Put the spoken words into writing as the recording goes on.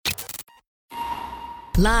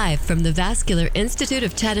Live from the Vascular Institute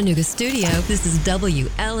of Chattanooga studio, this is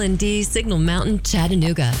WLND Signal Mountain,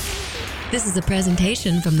 Chattanooga. This is a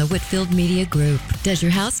presentation from the Whitfield Media Group. Does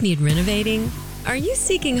your house need renovating? Are you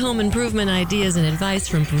seeking home improvement ideas and advice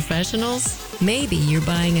from professionals? Maybe you're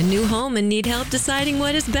buying a new home and need help deciding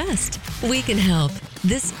what is best. We can help.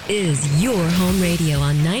 This is your home radio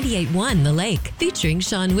on 98.1 The Lake, featuring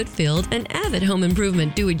Sean Whitfield, an avid home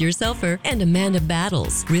improvement do-it-yourselfer, and Amanda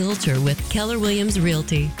Battles, realtor with Keller Williams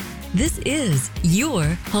Realty. This is your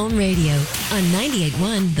home radio on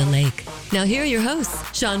 98.1 The Lake. Now here are your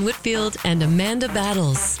hosts, Sean Whitfield and Amanda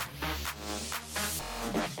Battles.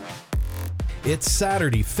 It's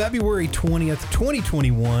Saturday, February 20th,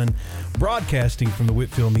 2021, broadcasting from the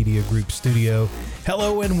Whitfield Media Group studio.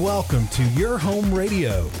 Hello and welcome to Your Home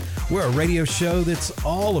Radio. We're a radio show that's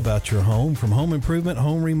all about your home, from home improvement,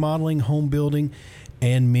 home remodeling, home building,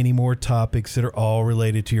 and many more topics that are all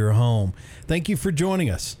related to your home. Thank you for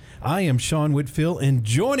joining us. I am Sean Whitfield, and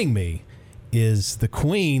joining me is the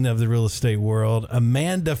queen of the real estate world,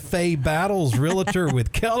 Amanda Faye Battles, realtor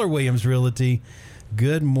with Keller Williams Realty.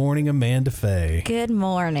 Good morning, Amanda Faye. Good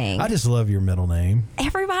morning. I just love your middle name.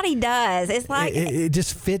 Everybody does. It's like... It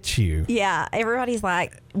just fits you. Yeah. Everybody's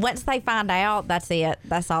like, once they find out, that's it.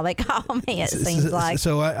 That's all they call me, it seems like.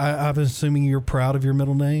 So I'm assuming you're proud of your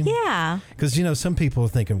middle name? Yeah. Because, you know, some people are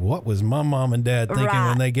thinking, what was my mom and dad thinking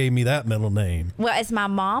when they gave me that middle name? Well, it's my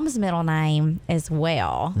mom's middle name as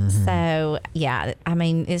well. Mm-hmm. So, yeah, I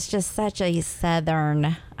mean, it's just such a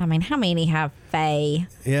Southern... I mean, how many have Faye?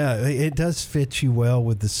 Yeah, it does fit you well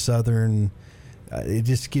with the Southern... it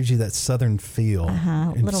just gives you that Southern feel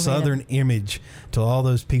and Southern image to all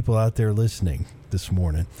those people out there listening this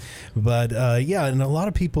morning. But, yeah, and a lot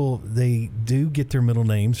of people, they do get their middle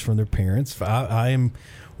names from their parents. I am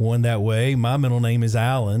one that way. My middle name is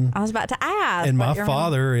Allen. I was about to ask. And my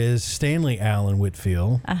father is Stanley Allen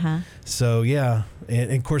Whitfield. So, yeah.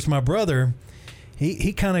 And, of course, my brother,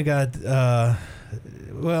 he kind of got...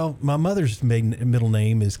 well, my mother's middle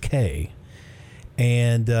name is Kay.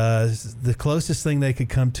 And the closest thing they could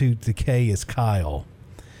come to Kay is Kyle.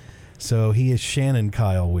 So he is Shannon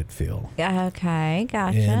Kyle Whitfield. Okay,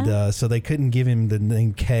 gotcha. And so they couldn't give him the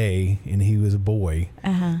name Kay, and he was a boy.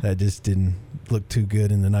 That just didn't look too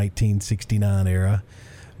good in the 1969 era.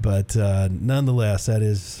 But nonetheless, that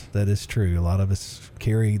is true. A lot of us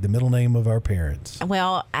carry the middle name of our parents.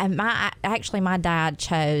 Well, my dad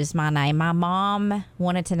chose my name. My mom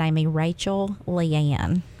wanted to name me Rachel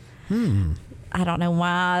Leanne. I don't know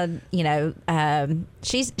why. You know,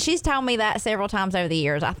 she's told me that several times over the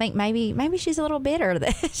years. I think maybe she's a little bitter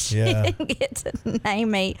that she didn't get to name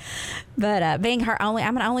me. But being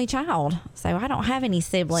I'm an only child, so I don't have any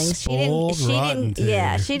siblings. She didn't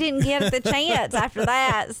get the chance after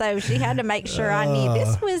that. So she had to make sure I knew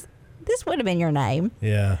this would have been your name.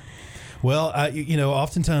 Yeah. Well, you know,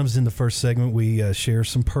 oftentimes in the first segment we share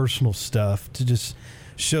some personal stuff to just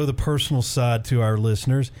show the personal side to our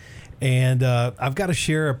listeners. And I've got to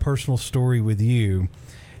share a personal story with you.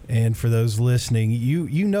 And for those listening,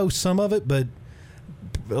 you know some of it, but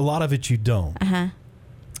a lot of it you don't.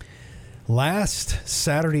 Last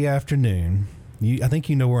Saturday afternoon, I think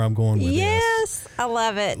you know where I'm going with this. Yes, I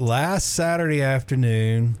love it. Last Saturday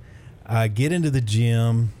afternoon, I get into the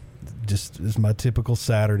gym, just as my typical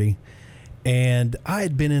Saturday, and I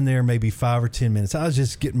had been in there maybe 5 or 10 minutes. I was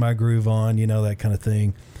just getting my groove on, you know, that kind of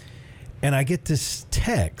thing. And I get this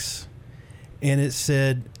text. And it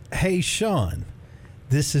said, "Hey, Sean,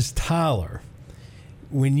 this is Tyler.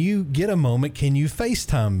 When you get a moment, can you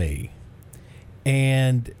FaceTime me?"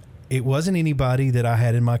 And it wasn't anybody that I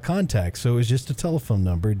had in my contacts. So it was just a telephone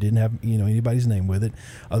number. It didn't have, you know, anybody's name with it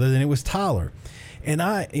other than it was Tyler. And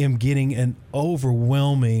I am getting an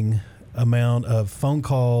overwhelming amount of phone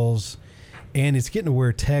calls, and it's getting to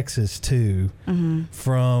where Texas too,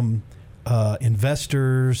 from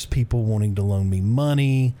investors, people wanting to loan me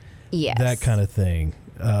money. Yes. That kind of thing.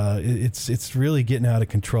 It's really getting out of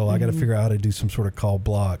control. I got to figure out how to do some sort of call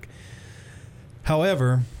block.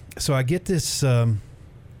 However, so I get this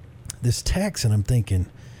this text, and I'm thinking,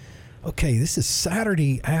 okay, this is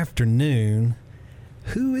Saturday afternoon.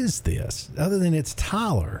 Who is this? Other than it's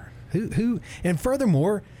Tyler. Who? And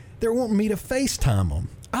furthermore, they're wanting me to FaceTime them.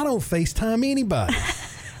 I don't FaceTime anybody.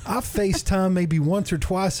 I FaceTime maybe once or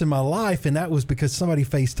twice in my life, and that was because somebody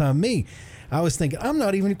FaceTimed me. I was thinking, I'm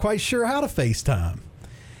not even quite sure how to FaceTime.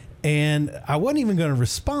 And I wasn't even going to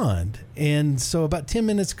respond. And so about 10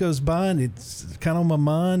 minutes goes by, and it's kind of on my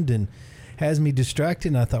mind and has me distracted.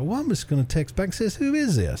 And I thought, well, I'm just going to text back and says, who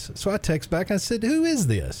is this? So I text back and I said, who is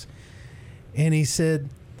this? And he said,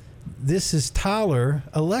 this is Tyler,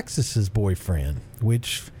 Alexis's boyfriend,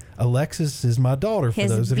 which Alexis is my daughter. For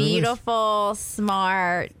His those that beautiful,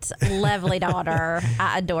 smart, lovely daughter.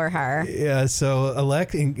 I adore her. Yeah. So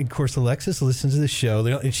and of course, Alexis listens to this show,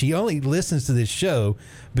 and she only listens to this show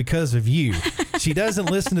because of you. She doesn't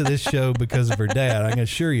listen to this show because of her dad. I can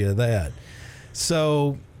assure you of that.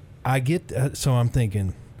 So so I'm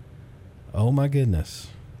thinking, oh my goodness,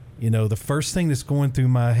 the first thing that's going through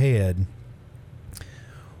my head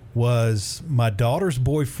was my daughter's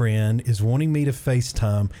boyfriend is wanting me to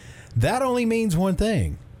FaceTime. That only means one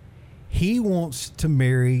thing. He wants to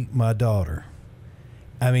marry my daughter.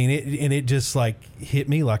 I mean, it just like hit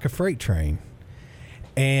me like a freight train.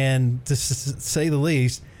 And to say the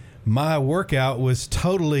least, my workout was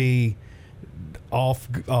totally off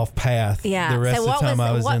path. Yeah. The rest of the time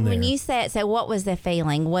I was in there. When you said, so what was the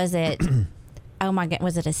feeling? Was it, oh my God,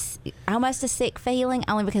 was it almost a sick feeling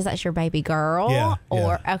only because that's your baby girl? Yeah.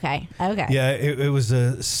 Or, okay. Yeah, it was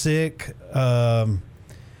a sick,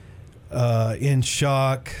 in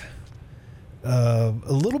shock, a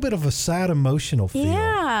little bit of a sad emotional feel.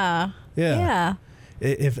 Yeah.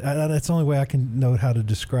 That's the only way I can know how to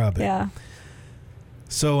describe it. Yeah.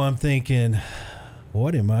 So I'm thinking,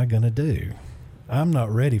 what am I going to do? I'm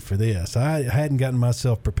not ready for this. I hadn't gotten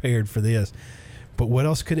myself prepared for this. But what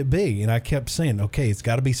else could it be? And I kept saying, okay, it's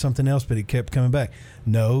got to be something else, but it kept coming back.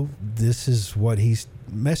 No, this is what he's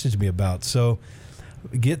messaged me about. So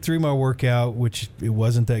get through my workout, which it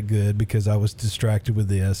wasn't that good because I was distracted with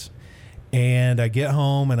this. And I get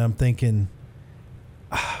home and I'm thinking,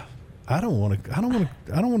 I don't want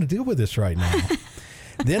to deal with this right now.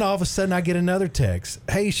 Then all of a sudden I get another text.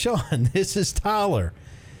 Hey, Sean, this is Tyler.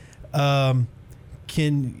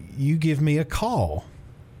 Can you give me a call?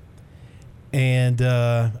 And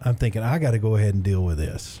I'm thinking, I got to go ahead and deal with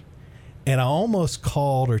this. And I almost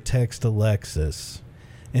called or texted Alexis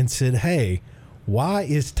and said, hey, why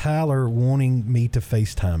is Tyler wanting me to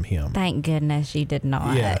FaceTime him? Thank goodness you did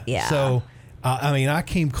not. Yeah. So, I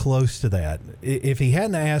came close to that. If he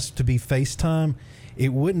hadn't asked to be FaceTime,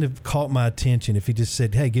 it wouldn't have caught my attention. If he just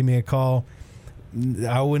said, hey, give me a call,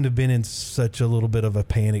 I wouldn't have been in such a little bit of a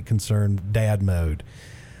panic, concerned dad mode.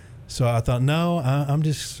 So I thought, no, I'm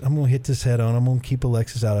going to hit this head on. I'm going to keep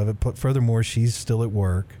Alexis out of it. But furthermore, she's still at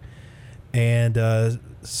work. And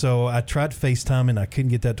so I tried FaceTime and I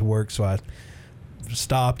couldn't get that to work. So I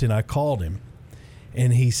stopped and I called him.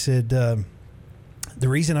 And he said, the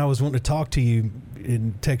reason I was wanting to talk to you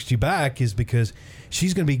and text you back is because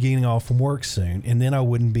she's going to be getting off from work soon. And then I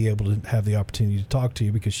wouldn't be able to have the opportunity to talk to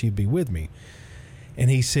you because she'd be with me. And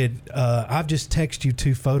he said, I've just texted you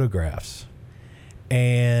 2 photographs.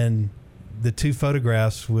 And the 2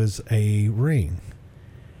 photographs was a ring.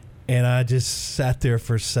 And I just sat there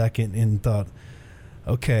for a second and thought,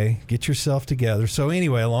 okay, get yourself together. So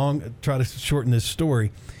anyway, try to shorten this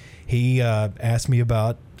story. He asked me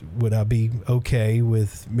about would I be okay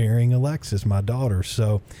with marrying Alexis, my daughter.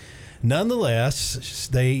 So nonetheless,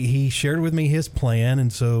 he shared with me his plan.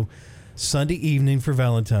 And so Sunday evening for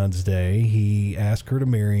Valentine's Day, he asked her to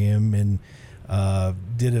marry him and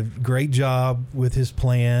did a great job with his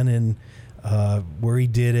plan and where he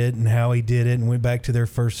did it and how he did it, and went back to their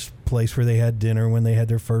first place where they had dinner when they had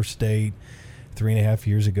their first date 3.5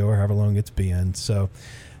 years ago or however long it's been. So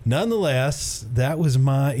nonetheless, that was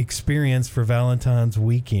my experience for Valentine's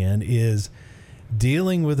weekend, is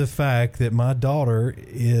dealing with the fact that my daughter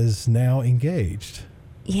is now engaged.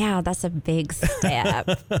 Yeah, that's a big step.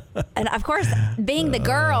 And of course, being the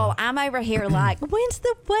girl, I'm over here like, when's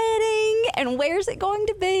the wedding and where's it going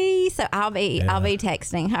to be? So I'll be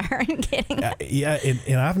texting her and getting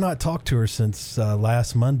and I've not talked to her since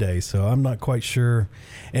last Monday, so I'm not quite sure.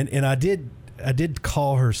 And I did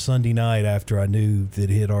call her Sunday night after I knew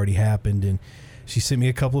that it had already happened, and she sent me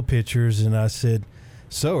a couple of pictures, and I said,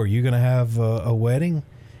 so are you going to have a wedding?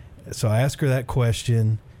 So I asked her that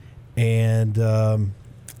question, and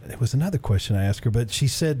there was another question I asked her, but she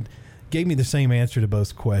gave me the same answer to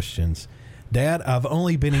both questions. Dad, I've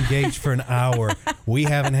only been engaged for an hour. We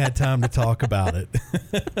haven't had time to talk about it.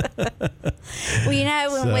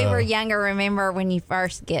 Well, when we were younger, remember when you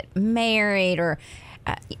first get married, or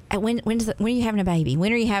when are you having a baby?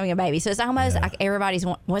 When are you having a baby? So it's almost like everybody's,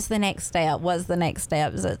 what's the next step? What's the next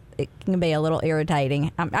step? So it can be a little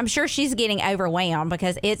irritating. I'm sure she's getting overwhelmed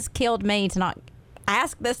because it's killed me to not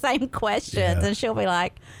ask the same questions, and she'll be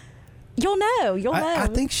like, you'll know. I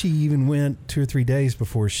think she even went 2 or 3 days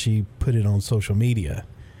before she put it on social media,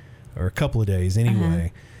 or a couple of days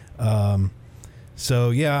anyway.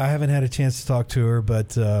 So yeah, I haven't had a chance to talk to her,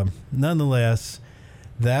 but nonetheless,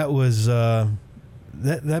 that was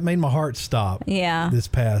that made my heart stop. Yeah. This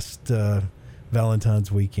past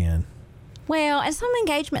Valentine's weekend. Well, and some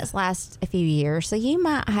engagements last a few years, so you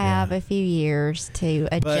might have a few years to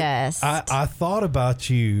adjust. But I thought about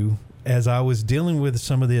you as I was dealing with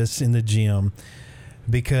some of this in the gym,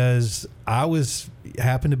 because I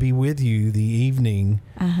happened to be with you the evening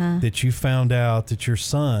that you found out that your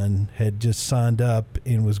son had just signed up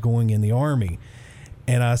and was going in the Army.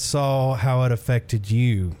 And I saw how it affected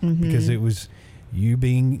you, because it was you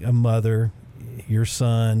being a mother, your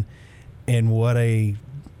son, and what a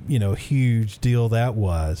huge deal that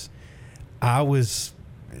was. I was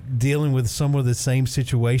dealing with some of the same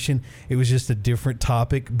situation. It was just a different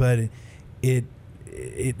topic, but it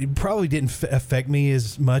probably didn't affect me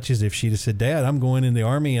as much as if she'd have said, "Dad, I'm going in the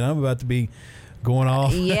Army and I'm about to be going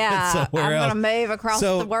off somewhere else. I'm going to move across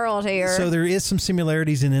the world here." So there is some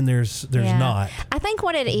similarities, and then there's not. I think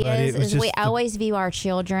what it is we always view our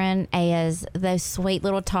children as those sweet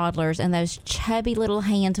little toddlers and those chubby little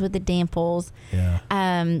hands with the dimples.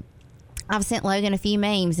 Yeah. I've sent Logan a few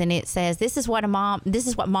memes, and it says, this is what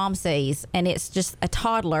mom sees, and it's just a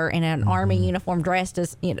toddler in an Army uniform dressed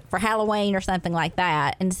as for Halloween or something like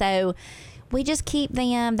that. And so we just keep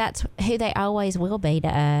them. That's who they always will be to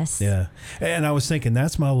us. Yeah. And I was thinking,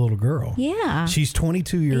 that's my little girl. Yeah. She's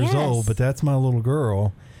 22 years old, but that's my little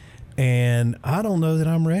girl. And I don't know that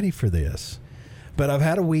I'm ready for this. But I've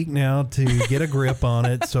had a week now to get a grip on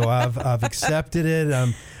it, so I've accepted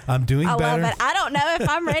it. I'm doing better. I love it. I don't know if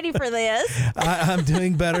I'm ready for this. I'm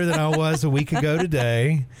doing better than I was a week ago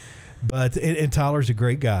today. But and Tyler's a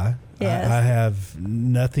great guy. Yes. I have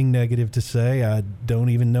nothing negative to say. I don't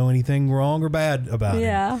even know anything wrong or bad about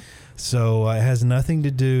him. So it has nothing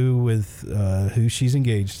to do with who she's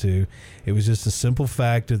engaged to. It was just a simple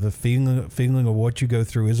fact of the feeling of what you go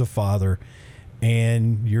through as a father,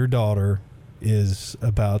 and your daughter is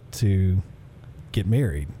about to get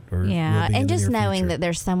married. And just knowing that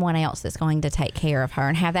there's someone else that's going to take care of her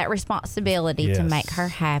and have that responsibility to make her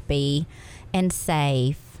happy and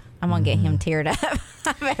safe. I'm going to get him teared up.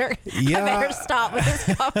 I better stop with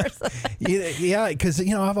this conversation. Because,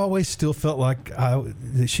 I've always still felt like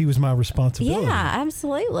that she was my responsibility. Yeah,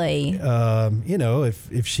 absolutely.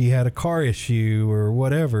 If she had a car issue or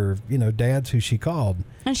whatever, Dad's who she called.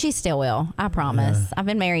 And she still will, I promise. I've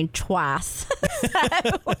been married twice.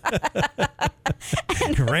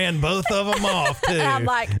 Ran both of them off, too. And I'm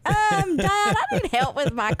like, Dad, I need help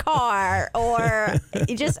with my car. Or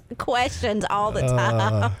just questions all the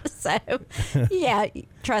time. So, yeah,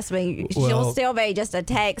 trust me, she'll still be just a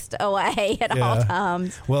text away at all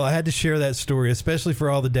times. Well, I had to share that story, especially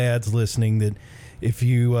for all the dads listening, that if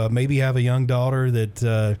you maybe have a young daughter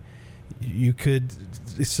that you could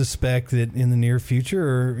suspect that in the near future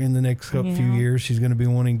or in the next few years she's going to be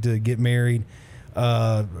wanting to get married,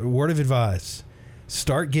 word of advice: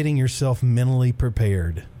 start getting yourself mentally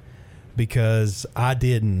prepared, because I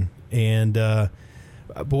didn't. And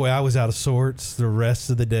boy, I was out of sorts the rest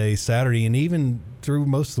of the day, Saturday, and even through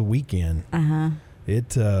most of the weekend.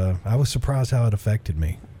 I was surprised how it affected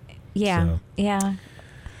me. Yeah.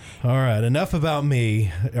 All right, enough about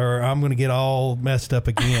me, or I'm going to get all messed up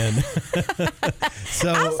again.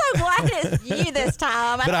 So I'm so glad it's you this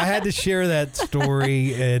time. But I had to share that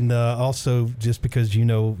story, and also just because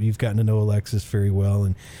you've gotten to know Alexis very well,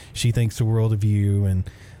 and she thinks the world of you, and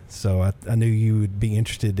so I knew you would be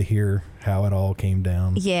interested to hear how it all came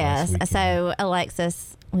down. Yes. So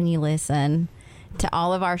Alexis, when you listen to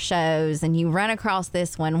all of our shows and you run across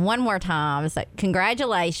this one more time, so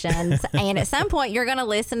congratulations. And at some point you're going to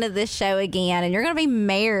listen to this show again, and you're going to be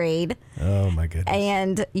married. Oh my goodness.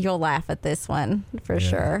 And you'll laugh at this one for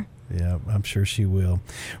sure. Yeah, I'm sure she will.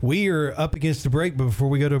 We are up against the break, but before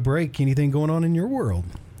we go to a break, anything going on in your world?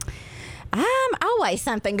 Always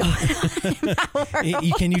something going on in my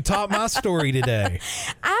world. Can you top my story today?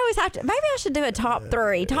 I always have to. Maybe I should do a top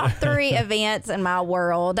three events in my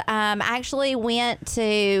world. I actually went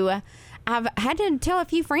to. I've had to tell a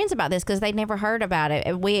few friends about this because they'd never heard about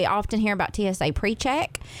it. We often hear about TSA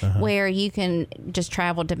PreCheck, where you can just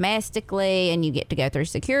travel domestically and you get to go through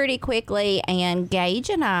security quickly. And Gage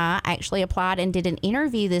and I actually applied and did an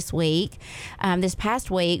interview this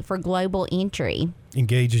past week for Global Entry.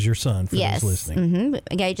 Engage is your son, for those listening.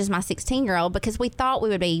 Gage is my 16-year-old, because we thought we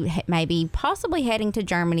would be possibly heading to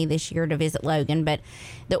Germany this year to visit Logan, but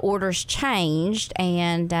the orders changed.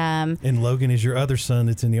 And Logan is your other son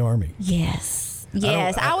that's in the Army. Yes.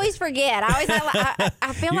 I always forget.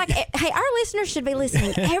 I feel like, hey, our listeners should be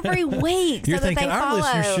listening every week. You're thinking our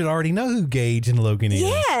listeners should already know who Gage and Logan is.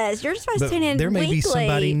 Yes, you're supposed to tune in there may weekly. be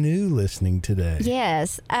somebody new listening today.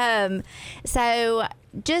 Yes. So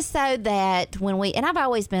just so that and I've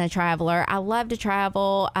always been a traveler. I love to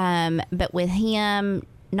travel, but with him,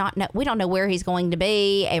 not know, we don't know where he's going to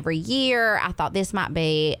be every year. I thought this might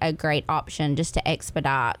be a great option just to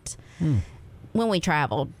expedite when we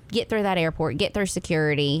travel, get through that airport, get through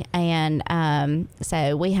security. And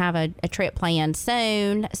so we have a trip planned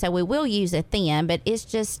soon. So we will use it then, but it's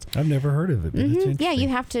just... I've never heard of it. But it's yeah, you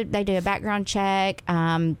have to, they do a background check,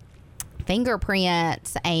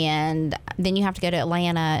 fingerprints, and then you have to go to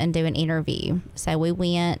Atlanta and do an interview. So we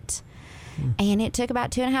went, and it took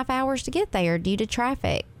about 2.5 hours to get there due to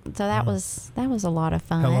traffic. So that was a lot of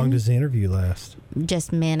fun. How long does the interview last?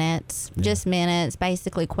 Just minutes. Yeah. Just minutes.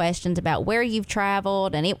 Basically questions about where you've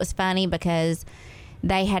traveled. And it was funny because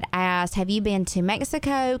they had asked, have you been to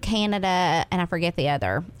Mexico, Canada, and I forget the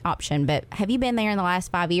other option, but have you been there in the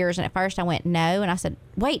last 5 years? And at first I went, no. And I said,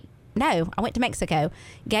 wait, no, I went to Mexico.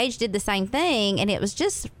 Gage did the same thing. And it was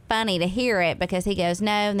just funny to hear it because he goes,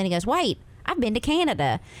 no. And then he goes, wait, I've been to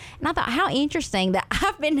Canada. And I thought, how interesting that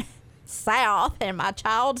I've been south and my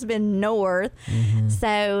child's been north.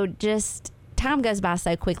 So just time goes by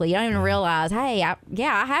so quickly. You don't even realize, hey, I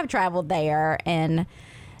have traveled there. And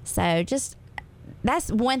so just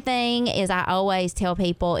that's one thing is I always tell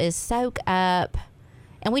people is soak up.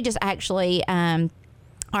 And we just actually,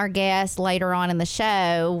 our guest later on in the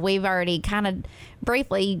show, we've already kind of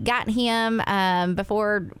briefly gotten him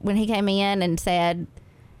before when he came in and said,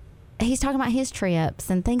 he's talking about his trips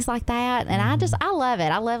and things like that. And I love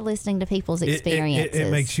it. I love listening to people's experiences. It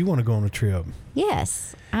makes you want to go on a trip.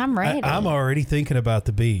 Yes, I'm ready. I'm already thinking about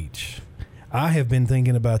the beach. I have been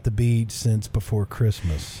thinking about the beach since before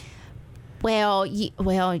Christmas. Well,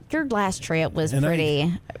 your last trip was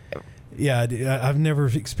pretty... I've never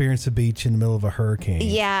experienced a beach in the middle of a hurricane.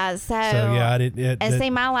 Yeah, so yeah, I did. See,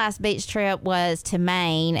 my last beach trip was to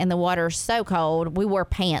Maine, and the water's so cold. We wore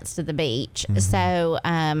pants to the beach, so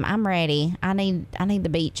I'm ready. I need the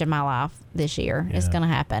beach in my life this year. Yeah. It's going to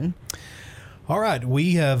happen. All right,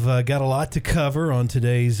 we have got a lot to cover on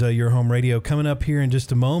today's Your Home Radio. Coming up here in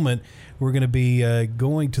just a moment, we're going to be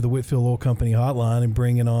going to the Whitfield Oil Company hotline and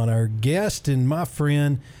bringing on our guest and my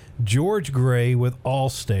friend George Gray with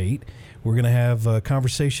Allstate. We're going to have a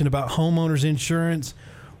conversation about homeowners insurance,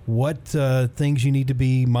 what things you need to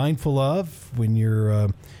be mindful of when you're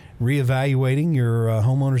reevaluating your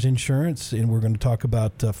homeowners insurance, and we're going to talk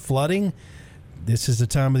about flooding. This is the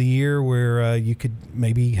time of the year where you could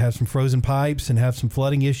maybe have some frozen pipes and have some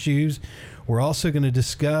flooding issues. We're also going to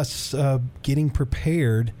discuss getting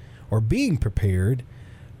prepared or being prepared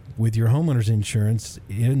with your homeowner's insurance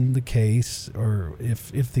in the case or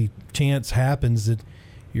if the chance happens that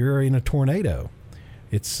you're in a tornado.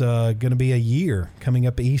 It's going to be a year coming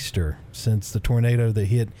up Easter since the tornado that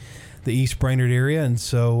hit the East Brainerd area, and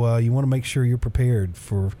so you want to make sure you're prepared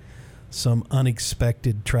for some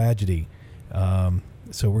unexpected tragedy.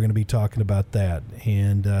 So we're going to be talking about that,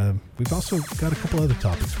 and we've also got a couple other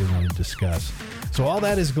topics we're going to discuss. So all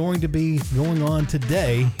that is going to be going on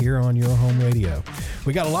today here on Your Home Radio.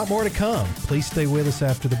 We got a lot more to come. Please stay with us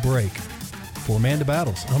after the break. For Amanda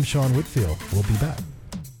Battles, I'm Sean Whitfield. We'll be back.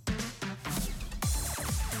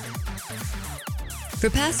 For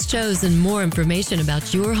past shows and more information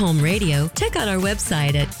about Your Home Radio, check out our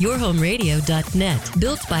website at yourhomeradio.net.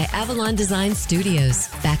 Built by Avalon Design Studios.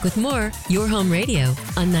 Back with more Your Home Radio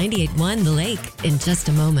on 98.1 The Lake in just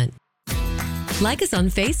a moment. Like us on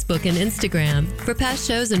Facebook and Instagram. For past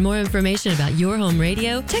shows and more information about Your Home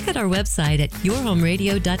Radio, check out our website at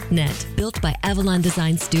yourhomeradio.net. Built by Avalon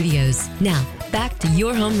Design Studios. Now, back to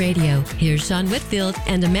Your Home Radio. Here's Sean Whitfield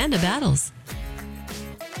and Amanda Battles.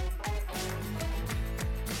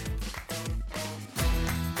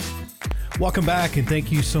 Welcome back, and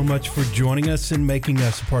thank you so much for joining us and making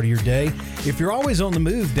us a part of your day. If you're always on the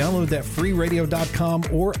move, download that freeradio.com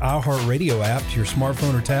or iHeartRadio app to your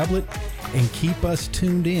smartphone or tablet and keep us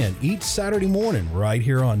tuned in each Saturday morning right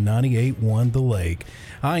here on 98.1 The Lake.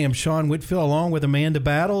 I am Sean Whitfield along with Amanda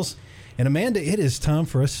Battles. And Amanda, it is time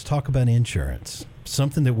for us to talk about insurance,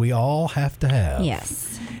 something that we all have to have.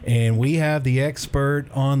 Yes. And we have the expert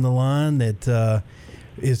on the line that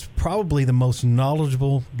is probably the most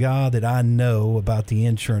knowledgeable guy that I know about the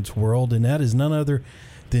insurance world, and that is none other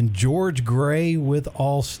than George Gray with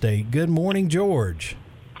Allstate. Good morning, George.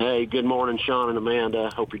 Hey, good morning, Sean and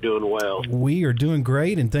Amanda. Hope you're doing well. We are doing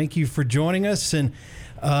great, and thank you for joining us. And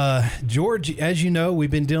George, as you know,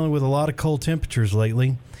 we've been dealing with a lot of cold temperatures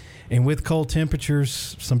lately, and with cold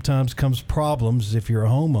temperatures sometimes comes problems if you're a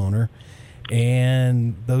homeowner,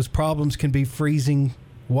 and those problems can be freezing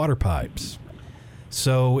water pipes.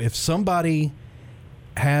 So if somebody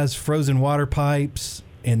has frozen water pipes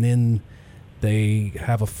and then they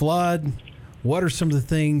have a flood, what are some of the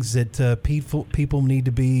things that people need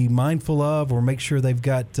to be mindful of or make sure they've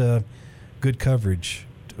got good coverage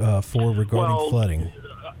for regarding flooding?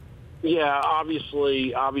 Yeah,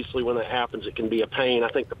 obviously, when that happens, it can be a pain. I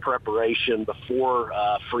think the preparation before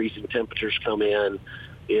freezing temperatures come in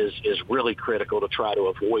is really critical to try to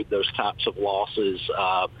avoid those types of losses.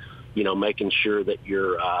 Making sure that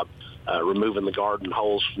you're removing the garden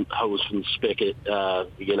hose from the spigot,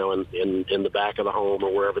 in the back of the home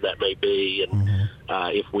or wherever that may be. And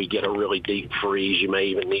if we get a really deep freeze, you may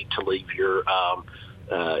even need to leave your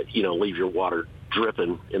water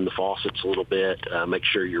dripping in the faucets a little bit. Make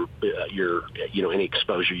sure your any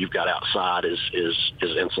exposure you've got outside is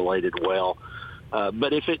insulated well.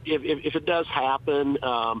 But if it does happen,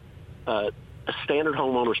 a standard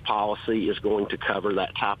homeowner's policy is going to cover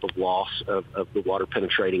that type of loss of the water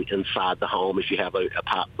penetrating inside the home if you have a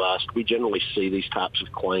pipe bust. We generally see these types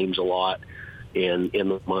of claims a lot in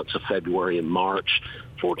the months of February and March.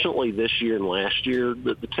 Fortunately, this year and last year,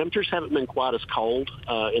 the temperatures haven't been quite as cold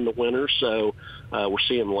in the winter, so we're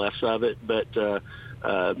seeing less of it. But,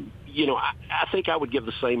 I think I would give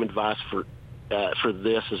the same advice for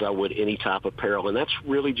this as I would any type of peril, and that's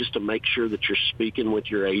really just to make sure that you're speaking with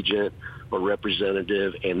your agent or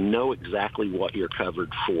representative and know exactly what you're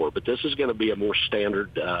covered for. But this is going to be a more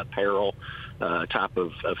standard peril type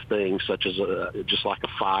of thing, such as just like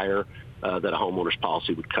a fire that a homeowner's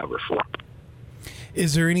policy would cover for.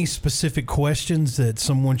 Is there any specific questions that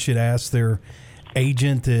someone should ask their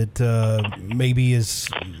agent that maybe is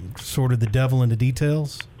sort of the devil in the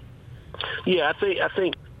details? Yeah, I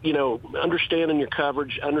think understanding your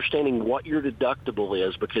coverage, understanding what your deductible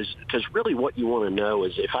is, because really what you want to know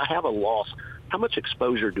is if I have a loss, how much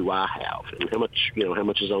exposure do I have, and how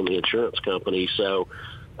much is on the insurance company. So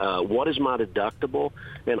what is my deductible,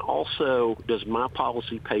 and also does my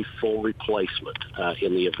policy pay full replacement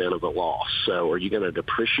in the event of a loss? So are you going to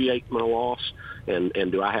depreciate my loss, and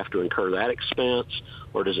do I have to incur that expense,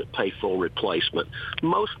 or does it pay full replacement?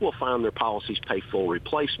 Most will find their policies pay full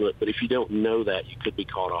replacement, but if you don't know that, you could be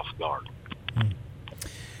caught off guard.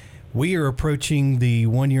 We are approaching the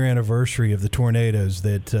 1-year anniversary of the tornadoes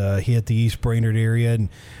that hit the East Brainerd area and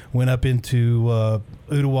went up into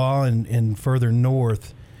Ottawa and further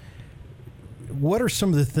north. What are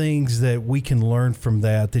some of the things that we can learn from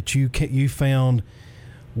that you found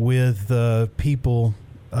with people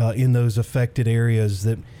in those affected areas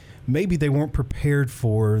that maybe they weren't prepared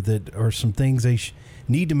for, that are some things they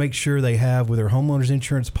need to make sure they have with their homeowner's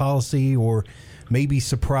insurance policy, or maybe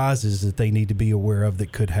surprises that they need to be aware of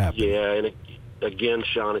that could happen? Yeah, and again,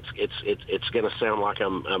 Sean, it's going to sound like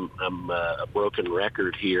I'm a broken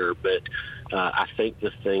record here, but I think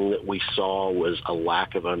the thing that we saw was a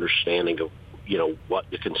lack of understanding of what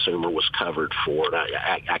the consumer was covered for. And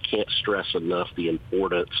I can't stress enough the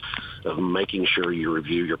importance of making sure you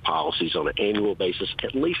review your policies on an annual basis,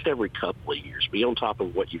 at least every couple of years. Be on top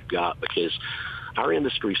of what you've got, because our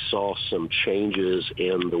industry saw some changes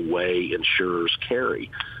in the way insurers carry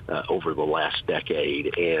over the last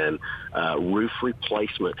decade, and roof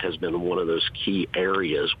replacement has been one of those key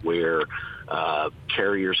areas where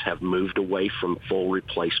carriers have moved away from full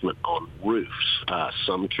replacement on roofs.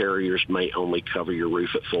 Some carriers may only cover your roof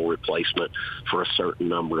at full replacement for a certain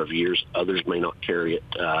number of years. Others may not carry it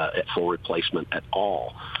at full replacement at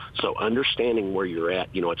all. So understanding where you're at,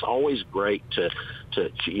 it's always great to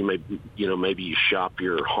maybe you shop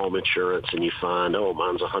your home insurance and you find,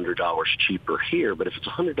 mine's $100 cheaper here. But if it's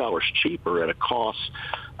 $100 cheaper at a cost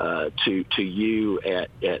to you at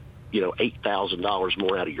 $8,000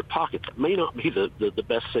 more out of your pocket, that may not be the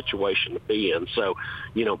best situation to be in. So,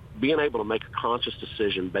 being able to make a conscious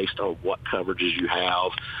decision based on what coverages you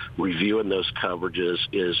have, reviewing those coverages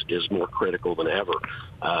is more critical than ever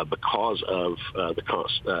because of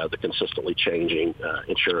the consistently changing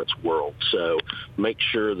insurance world. So make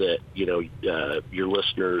sure that, your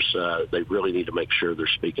listeners, they really need to make sure they're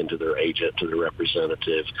speaking to their agent, to their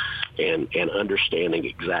representative, and understanding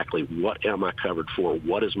exactly what am I covered for,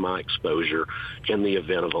 what is my exposure in the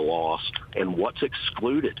event of a loss, and what's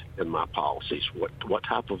excluded in my policies. What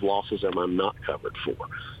type of losses am I not covered for?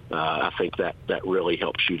 I think that really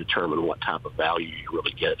helps you determine what type of value you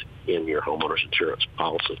really get in your homeowner's insurance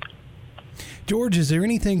policy. George, is there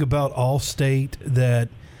anything about Allstate that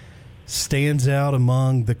stands out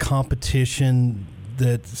among the competition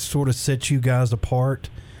that sort of sets you guys apart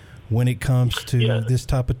when it comes to this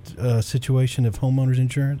type of situation of homeowners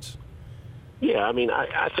insurance? Yeah, I mean,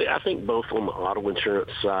 I think both on the auto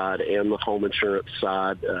insurance side and the home insurance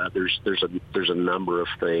side, there's a number of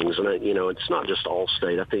things, and it's not just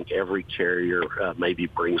Allstate. I think every carrier maybe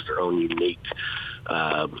brings their own unique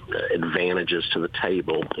advantages to the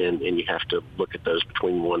table, and you have to look at those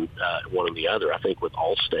between one and the other. I think with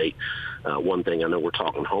Allstate, one thing, I know we're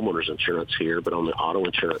talking homeowners insurance here, but on the auto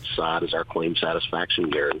insurance side is our claim satisfaction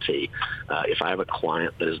guarantee. If I have a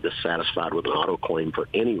client that is dissatisfied with an auto claim for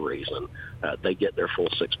any reason, they get their full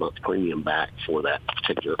 6-month premium back for that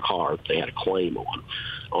particular car that they had a claim on.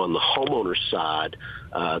 On the homeowner side,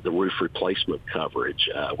 the roof replacement coverage,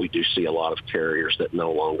 we do see a lot of carriers that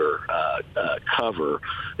no longer cover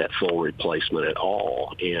that full replacement at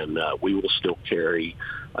all, and we will still carry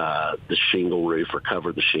the shingle roof or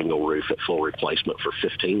cover the shingle roof at full replacement for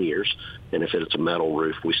 15 years. And if it's a metal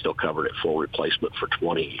roof, we still cover it at full replacement for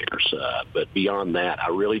 20 years. But beyond that, I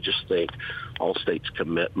really just think Allstate's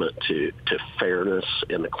commitment to fairness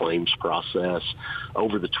in the claims process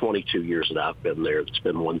over the 22 years that I've been there, it's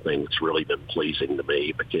been one thing that's really been pleasing to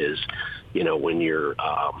me, because, you know, when you're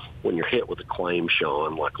hit with a claim,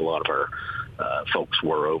 Sean, like a lot of our folks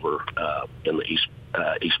were over in the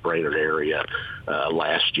East Brainerd area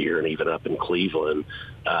last year, and even up in Cleveland,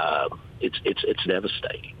 it's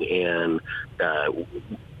devastating. And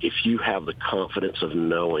if you have the confidence of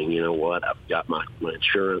knowing, you know what, I've got my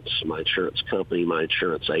insurance company, my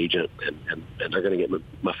insurance agent, and they're going to get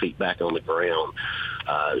my feet back on the ground,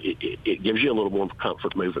 it gives you a little more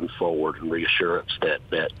comfort moving forward and reassurance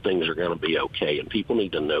that things are going to be okay. And people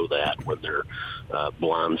need to know that when they're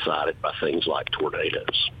blindsided by things like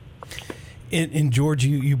tornadoes. And George,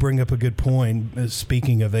 you bring up a good point.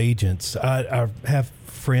 Speaking of agents, I have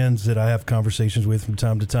friends that I have conversations with from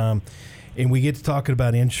time to time, and we get to talking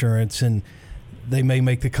about insurance, and they may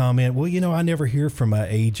make the comment, well, you know, I never hear from my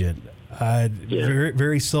agent. Very,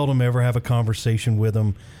 very seldom ever have a conversation with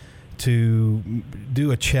them to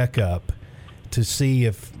do a checkup to see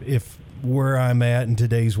if where I'm at in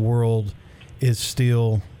today's world is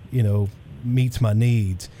still, you know, meets my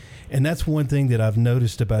needs. And that's one thing that I've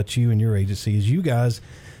noticed about you and your agency is you guys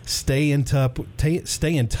stay in touch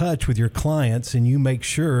with your clients, and you make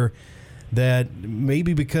sure that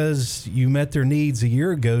maybe because you met their needs a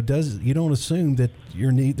year ago, you don't assume that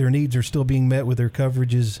their needs are still being met with their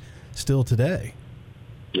coverages still today.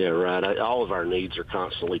 Yeah, right. All of our needs are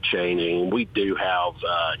constantly changing. We do have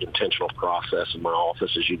intentional process in my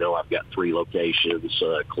office. As you know, I've got 3 locations,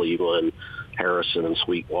 Cleveland, Harrison, and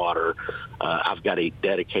Sweetwater. I've got a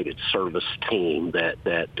dedicated service team that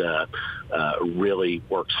really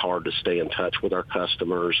works hard to stay in touch with our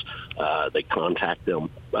customers. They contact them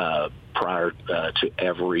prior to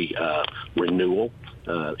every renewal.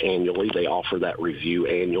 Annually. They offer that review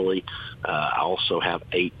annually. I also have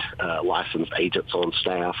 8 licensed agents on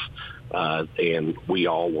staff, and we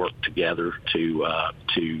all work together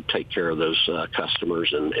to take care of those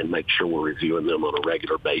customers and make sure we're reviewing them on a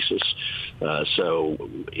regular basis. So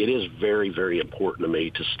it is very, very important to me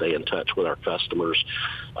to stay in touch with our customers.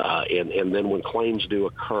 And then when claims do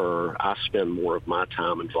occur, I spend more of my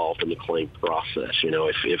time involved in the claim process. You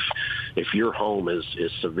know, if your home is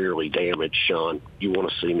severely damaged, Sean, you want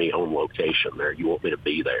to see me on location there. You want me to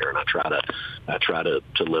be there, and I try to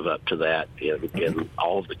live up to that in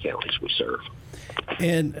all of the counties we serve.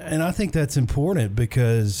 And I think that's important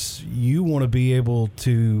because you want to be able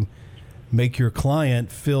to make your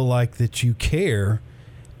client feel like that you care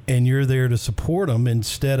and you're there to support them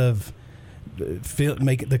instead of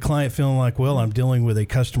make the client feeling like, well, I'm dealing with a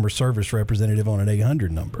customer service representative on an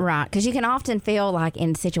 800 number. Right, because you can often feel like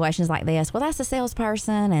in situations like this, well, that's a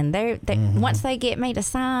salesperson, and they once they get me to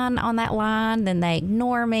sign on that line, then they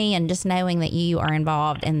ignore me, and just knowing that you are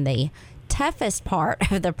involved in the toughest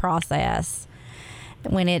part of the process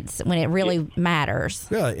when it really matters.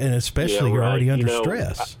 Yeah, and especially you're already under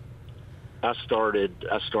stress. I started,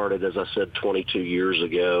 as I said, 22 years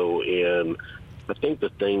ago, and I think the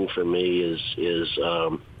thing for me is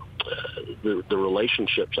the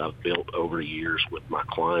relationships I've built over the years with my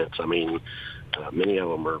clients. I mean, many of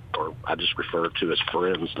them are I just refer to as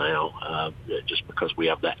friends now, just because we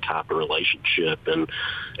have that type of relationship,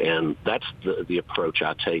 and that's the approach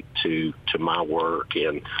I take to my work.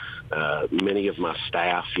 And many of my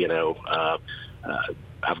staff, you know,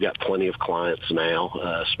 I've got plenty of clients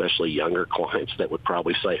now, especially younger clients, that would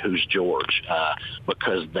probably say, "Who's George?"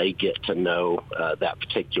 Because they get to know that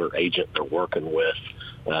particular agent they're working with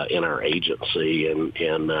in our agency,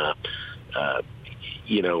 and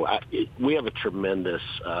you know, we have a tremendous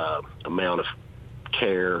amount of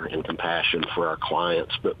care and compassion for our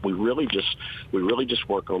clients, but we really just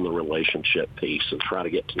work on the relationship piece and try to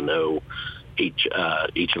get to know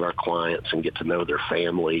each of our clients and get to know their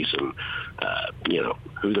families and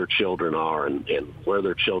who their children are and where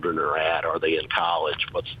their children are at. Are they in college?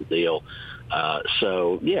 What's the deal?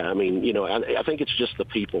 So yeah, I mean, I think it's just the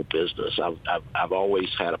people business. I've always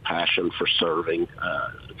had a passion for serving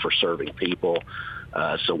people.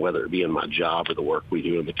 So whether it be in my job or the work we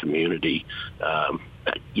do in the community,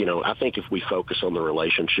 I think if we focus on the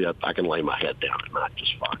relationship, I can lay my head down at night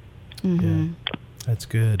just fine. Mm-hmm. Yeah, that's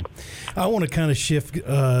good. I want to kind of shift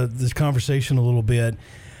this conversation a little bit.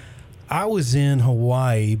 I was in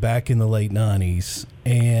Hawaii back in the late 90s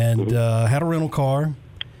and had a rental car,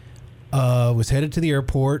 was headed to the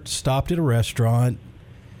airport, stopped at a restaurant,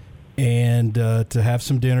 and to have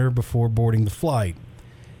some dinner before boarding the flight.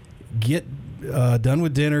 Get done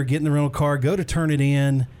with dinner, get in the rental car, go to turn it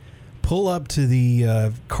in, pull up to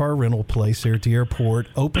the car rental place there at the airport,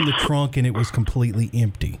 open the trunk, and it was completely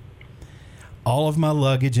empty. All of my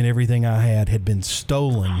luggage and everything I had been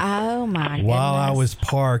stolen. Oh, my goodness. While I was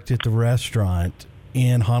parked at the restaurant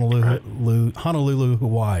in Honolulu,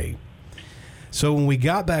 Hawaii. So when we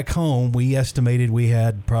got back home, we estimated we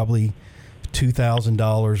had probably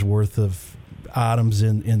 $2,000 worth of items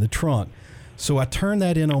in the trunk. So I turned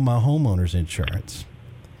that in on my homeowner's insurance.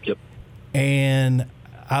 Yep. And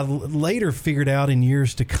I later figured out in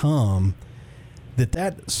years to come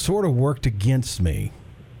that sort of worked against me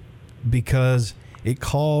because it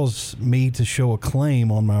caused me to show a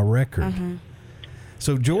claim on my record. Uh-huh.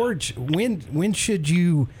 So George, when should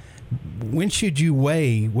you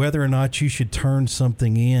weigh whether or not you should turn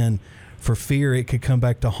something in for fear it could come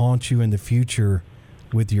back to haunt you in the future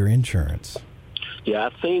with your insurance? Yeah,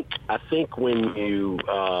 I think when you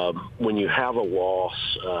have a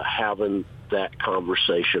loss, having that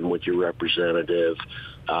conversation with your representative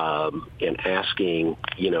and asking,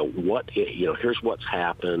 here's what's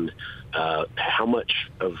happened. How much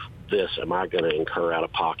of this am I going to incur out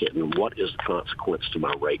of pocket, and what is the consequence to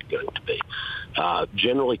my rate going to be?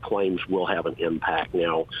 Generally, claims will have an impact.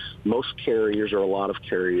 Now, most carriers or a lot of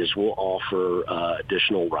carriers will offer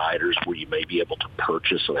additional riders where you may be able to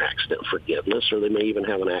purchase an accident forgiveness, or they may even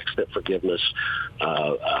have an accident forgiveness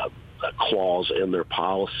clause in their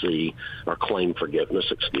policy, or claim forgiveness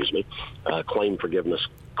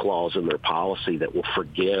clause in their policy that will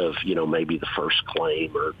forgive, maybe the first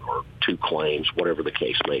claim or two claims, whatever the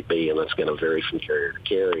case may be, and that's going to vary from carrier to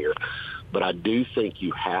carrier. But I do think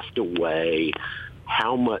you have to weigh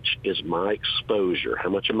how much is my exposure, how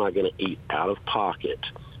much am I going to eat out of pocket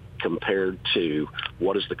compared to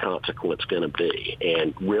what is the consequence going to be.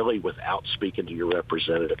 And really, without speaking to your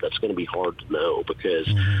representative, that's going to be hard to know because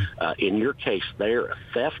in your case there, a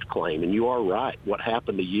theft claim, and you are right, what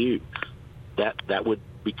happened to you, that would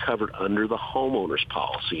be covered under the homeowner's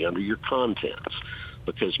policy, under your contents,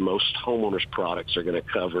 because most homeowners products are going to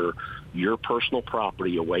cover your personal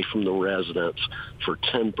property away from the residence for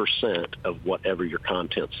 10% of whatever your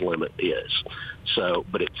contents limit is. So,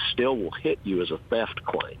 but it still will hit you as a theft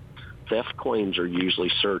claim. Theft claims are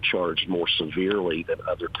usually surcharged more severely than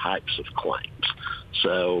other types of claims.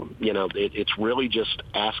 So, it's really just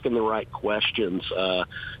asking the right questions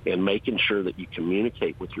and making sure that you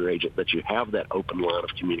communicate with your agent, that you have that open line of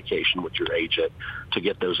communication with your agent to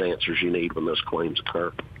get those answers you need when those claims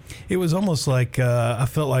occur. It was almost like I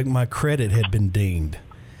felt like my credit had been dinged.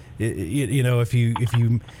 If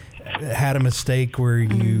you had a mistake where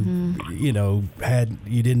you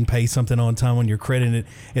didn't pay something on time on your credit and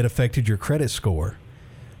it affected your credit score.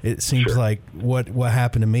 It seems like what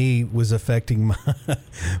happened to me was affecting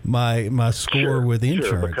my score with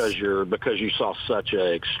insurance. Because you saw such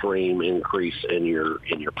an extreme increase in your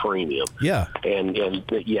premium. Yeah. And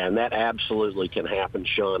that absolutely can happen,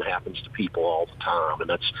 Sean. Happens to people all the time, and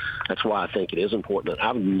that's why I think it is important.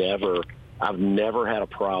 I've never had a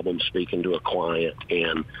problem speaking to a client,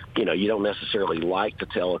 and you don't necessarily like to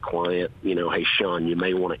tell a client, hey, Sean, you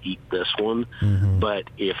may want to eat this one. Mm-hmm. But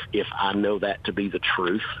if I know that to be the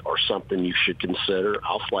truth or something you should consider,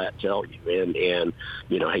 I'll flat tell you. And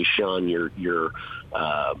hey, Sean, your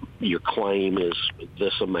claim is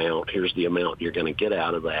this amount. Here's the amount you're going to get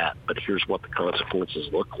out of that, but here's what the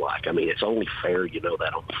consequences look like. I mean, it's only fair you know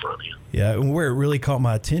that on the front end. Yeah, and where it really caught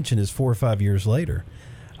my attention is 4 or 5 years later.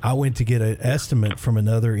 I went to get an estimate from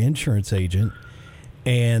another insurance agent,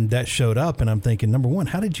 and that showed up, and I'm thinking, number one,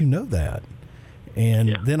 how did you know that?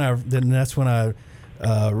 And then that's when I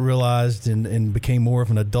realized and became more of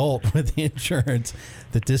an adult with insurance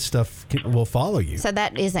that this stuff will follow you. So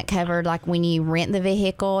that isn't covered, like when you rent the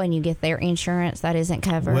vehicle and you get their insurance, that isn't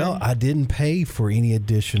covered? Well, I didn't pay for any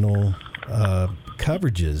additional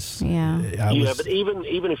coverages. Yeah. But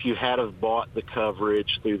even if you had have bought the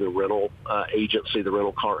coverage through the rental agency, the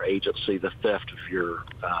rental car agency, the theft of your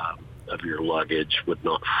luggage would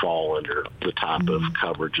not fall under the type of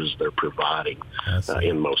coverages they're providing.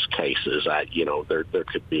 In most cases, there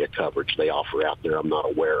could be a coverage they offer out there I'm not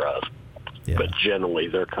aware of. Yeah. But generally,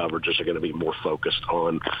 their coverages are going to be more focused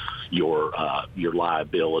on your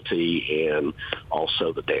liability and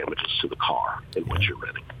also the damages to the car in which you're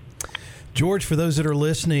renting. George, for those that are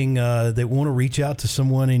listening that want to reach out to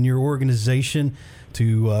someone in your organization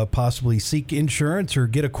to possibly seek insurance or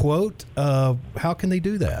get a quote, how can they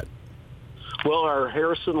do that? Well, our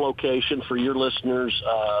Harrison location, for your listeners,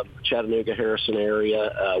 Chattanooga, Harrison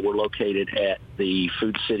area, we're located at the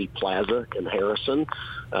Food City Plaza in Harrison.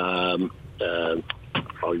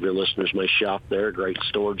 All your listeners may shop there. Great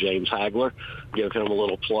store, James Hagler. Give him a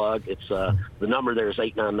little plug. It's the number there is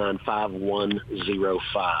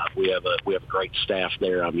 899-5105. We have a great staff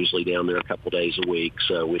there. I'm usually down there a couple days a week,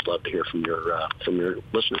 so we'd love to hear from your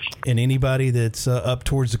listeners. And anybody that's up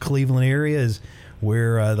towards the Cleveland area is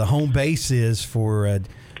where the home base is for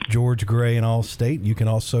George Gray and Allstate. You can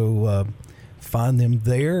also find them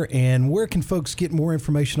there. And where can folks get more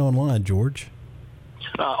information online, George?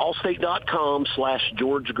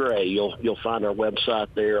 Allstate.com/George Gray. You'll find our website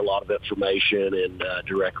there, a lot of information and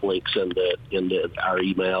direct links into our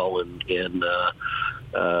email and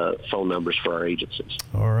phone numbers for our agencies.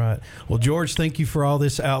 All right. Well, George, thank you for all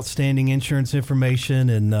this outstanding insurance information.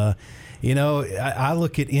 And, I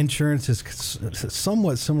look at insurance as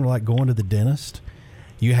somewhat similar like going to the dentist.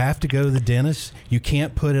 You have to go to the dentist. You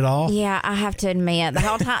can't put it off. Yeah, I have to admit, the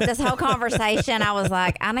whole time, this whole conversation, I was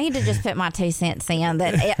like, I need to just put my 2 cents in.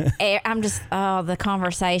 The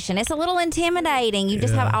conversation. It's a little intimidating. You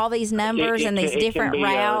just have all these numbers and these different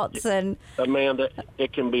routes. And Amanda,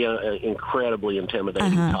 it can be an incredibly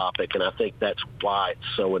intimidating topic, and I think that's why it's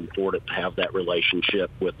so important to have that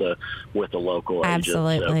relationship with a local agent.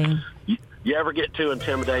 Absolutely. So, you ever get too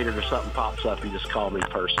intimidated or something pops up, you just call me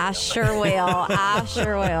personally. I sure will.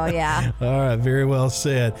 Yeah. All right. Very well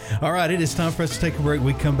said. All right. It is time for us to take a break.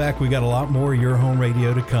 We come back. We got a lot more Your Home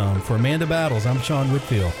Radio to come. For Amanda Battles, I'm Sean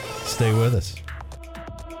Whitfield. Stay with us.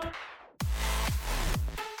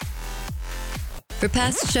 For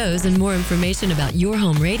past shows and more information about Your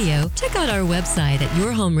Home Radio, check out our website at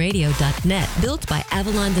yourhomeradio.net, built by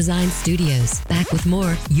Avalon Design Studios. Back with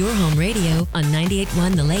more Your Home Radio on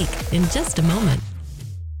 98.1 The Lake in just a moment.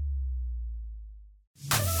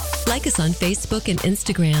 Like us on Facebook and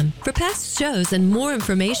Instagram. For past shows and more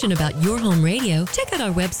information about Your Home Radio, check out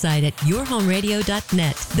our website at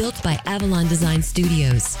yourhomeradio.net, built by Avalon Design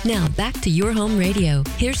Studios. Now back to Your Home Radio.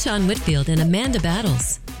 Here's Sean Whitfield and Amanda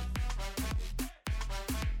Battles.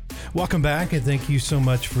 Welcome back, and thank you so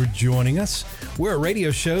much for joining us. We're a radio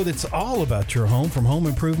show that's all about your home, from home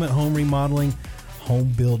improvement, home remodeling,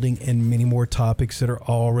 home building, and many more topics that are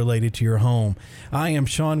all related to your home. I am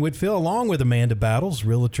Sean Whitfield, along with Amanda Battles,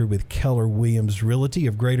 realtor with Keller Williams Realty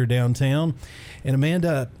of Greater Downtown. And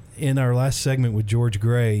Amanda, in our last segment with George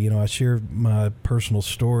Gray, I shared my personal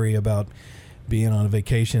story about being on a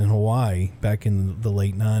vacation in Hawaii back in the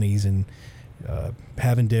late 90s and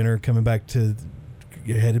having dinner, coming back to...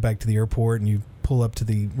 You're headed back to the airport and you pull up to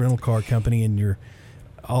the rental car company and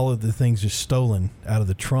all of the things just stolen out of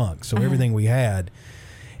the trunk. So everything we had,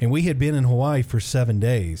 and we had been in Hawaii for 7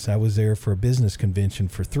 days. I was there for a business convention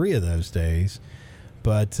for 3 of those days,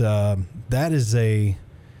 but that is a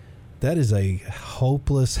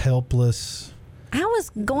hopeless, helpless. I was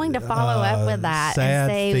going to follow up with that sad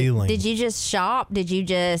and say, feeling. Did you just shop?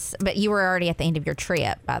 But you were already at the end of your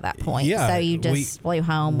trip by that point. Yeah, so you just flew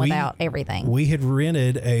home without everything. We had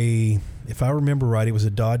rented if I remember right, it was a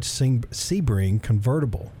Dodge Sebring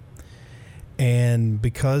convertible. And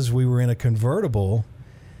because we were in a convertible,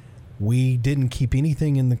 we didn't keep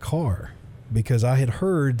anything in the car because I had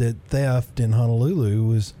heard that theft in Honolulu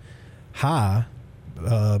was high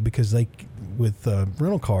because with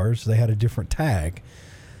rental cars, they had a different tag.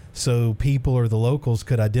 So people or the locals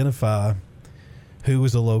could identify who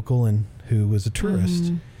was a local and who was a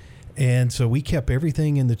tourist. And so we kept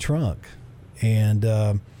everything in the trunk. And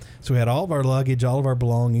so we had all of our luggage, all of our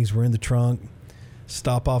belongings were in the trunk,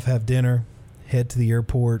 stop off, have dinner, head to the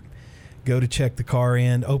airport, go to check the car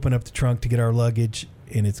in, open up the trunk to get our luggage,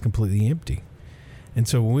 and it's completely empty. And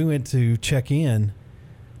so when we went to check in,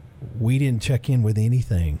 we didn't check in with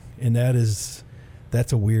anything. And that's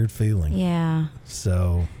a weird feeling. Yeah.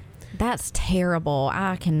 So that's terrible.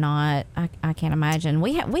 I can't imagine.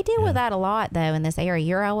 We deal with that a lot though in this area.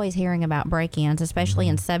 You're always hearing about break-ins, especially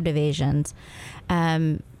in subdivisions.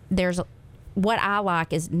 There's what I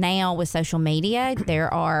like is now with social media,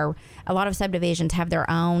 there are a lot of subdivisions have their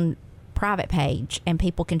own private page and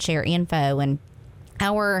people can share info. And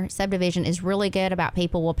our subdivision is really good about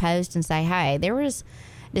people will post and say, hey, does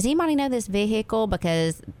anybody know this vehicle?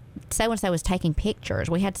 Because so-and-so was taking pictures.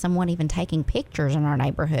 We had someone even taking pictures in our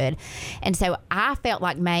neighborhood. And so I felt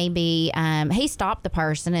like maybe he stopped the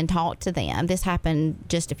person and talked to them. This happened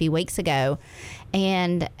just a few weeks ago.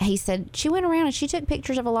 And he said she went around and she took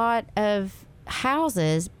pictures of a lot of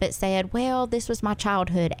houses, but said, well, this was my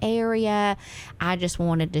childhood area. I just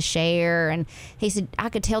wanted to share. And he said, I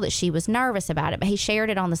could tell that she was nervous about it, but he shared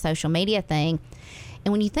it on the social media thing.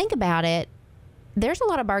 And when you think about it, there's a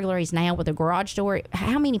lot of burglaries now with a garage door.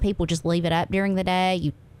 How many people just leave it up during the day?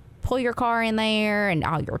 You pull your car in there and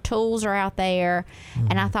all your tools are out there. Mm-hmm.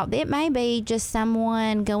 And I thought it may be just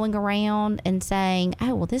someone going around and saying,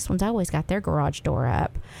 oh, well, this one's always got their garage door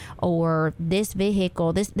up. Or this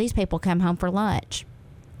vehicle, these people come home for lunch.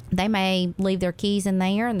 They may leave their keys in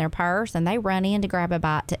there and their purse and they run in to grab a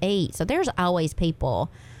bite to eat. So there's always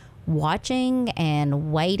people watching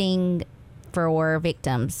and waiting for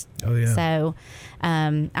victims. Oh, yeah. So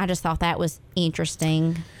I just thought that was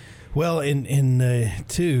interesting. Well,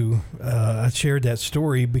 too, I shared that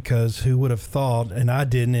story because who would have thought, and I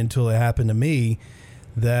didn't until it happened to me,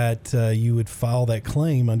 that you would file that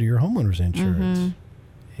claim under your homeowner's insurance. Mm-hmm.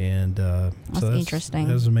 And that's interesting.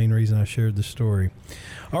 That was the main reason I shared the story.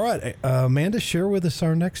 All right, Amanda, share with us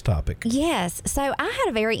our next topic. Yes. So I had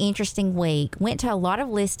a very interesting week. Went to a lot of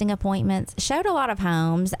listing appointments, showed a lot of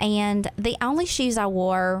homes, and the only shoes I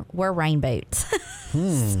wore were rain boots.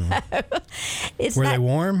 Were they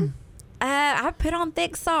warm? I put on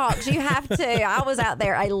thick socks. You have to. I was out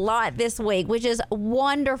there a lot this week, which is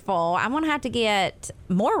wonderful. I'm going to have to get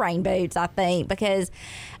more rain boots, I think, because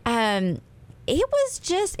it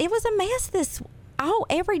was a mess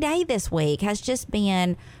every day this week has just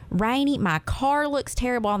been rainy. My car looks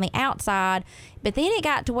terrible on the outside, but then it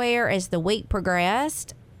got to where as the week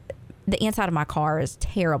progressed, the inside of my car is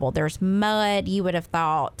terrible. There's mud. You would have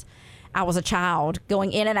thought I was a child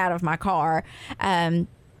going in and out of my car.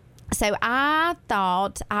 So I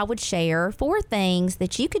thought I would share 4 things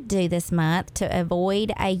that you could do this month to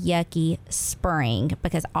avoid a yucky spring,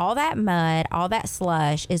 because all that mud, all that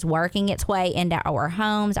slush is working its way into our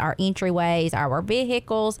homes, our entryways, our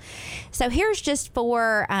vehicles. So here's just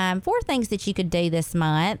 4 things that you could do this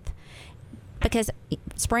month, because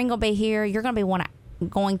spring will be here. You're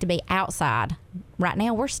going to be outside. Right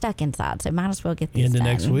now we're stuck inside, so might as well get this done. Into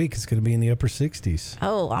next week it's going to be in the upper 60s.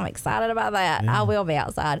 Oh, I'm excited about that. Yeah. I will be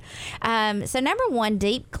outside. So number 1,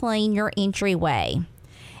 deep clean your entryway.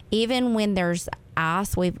 Even when there's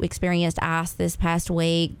ice, we've experienced ice this past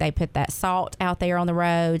week. They put that salt out there on the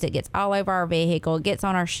roads. It gets all over our vehicle. It gets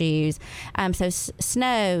on our shoes. So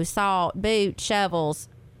snow, salt, boots, shovels,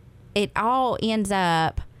 it all ends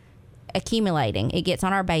up accumulating. It gets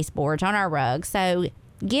on our baseboards, on our rugs. So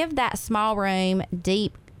give that small room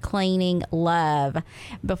deep cleaning love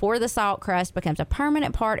before the salt crust becomes a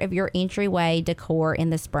permanent part of your entryway decor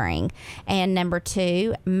in the spring. And number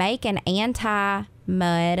 2, make an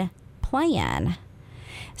anti-mud plan.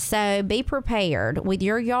 So be prepared. With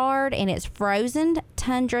your yard in its frozen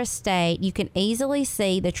tundra state, you can easily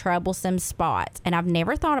see the troublesome spots. And I've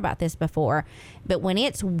never thought about this before, but when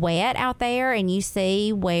it's wet out there and you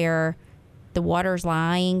see where the water's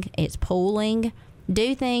lying, it's pooling,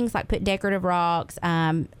 do things like put decorative rocks,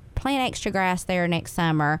 plant extra grass there next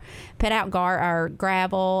summer, put out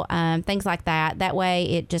gravel, things like that. That way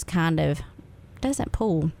it just kind of doesn't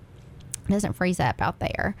pool. Doesn't freeze up out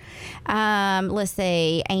there. Let's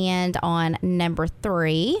see. And on number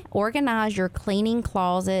 3, organize your cleaning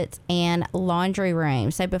closets and laundry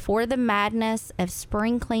room. So before the madness of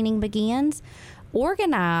spring cleaning begins,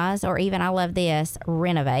 organize, or even, I love this,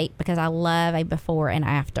 renovate, because I love a before and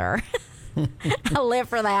after. I live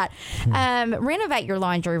for that. Renovate your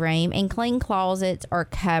laundry room and clean closets or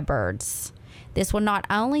cupboards. This will not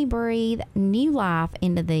only breathe new life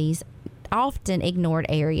into these often ignored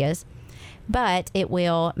areas, but it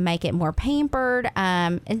will make it more pampered.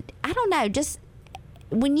 And I don't know, just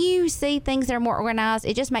when you see things that are more organized,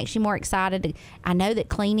 it just makes you more excited. I know that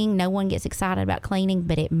cleaning, no one gets excited about cleaning,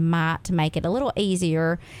 but it might make it a little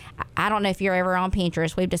easier. I don't know if you're ever on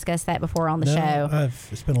Pinterest. We've discussed that before on the show.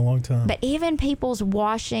 It's been a long time. But even people's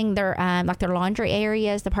washing their their laundry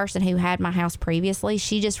areas, the person who had my house previously,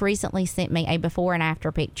 she just recently sent me a before and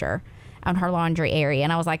after picture on her laundry area.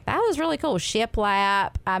 And I was like, that was really cool.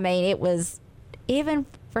 Shiplap. I mean, it was even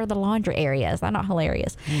for the laundry areas. That's not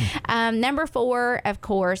hilarious. Number 4, of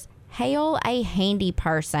course, Hail a handy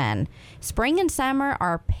person. Spring and summer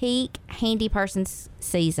are peak handy person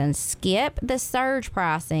season. Skip the surge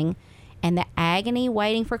pricing and the agony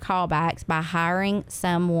waiting for callbacks by hiring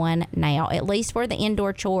someone now, at least for the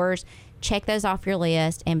indoor chores. Check those off your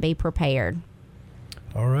list and be prepared.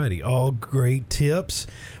 All righty. All great tips.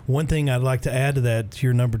 One thing I'd like to add to that, to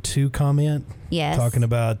your number 2 comment. Yes. Talking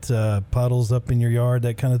about puddles up in your yard,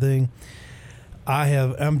 that kind of thing.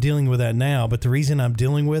 I'm dealing with that now, but the reason I'm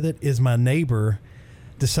dealing with it is my neighbor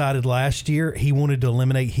decided last year he wanted to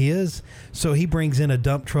eliminate his, so he brings in a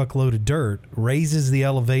dump truck load of dirt, raises the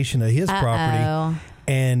elevation of his property,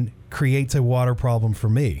 and creates a water problem for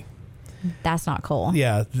me. That's not cool.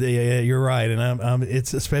 Yeah, you're right, and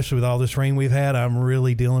it's especially with all this rain we've had, I'm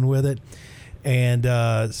really dealing with it, and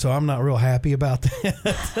so I'm not real happy about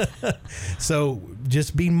that. So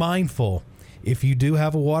just be mindful. If you do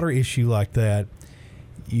have a water issue like that,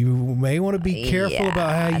 you may want to be careful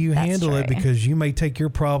about how you handle it, because you may take your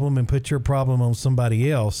problem and put your problem on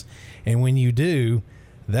somebody else. And when you do,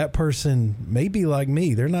 that person may be like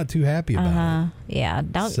me. They're not too happy about it. Yeah.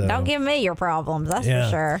 Don't give me your problems. That's for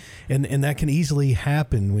sure. And that can easily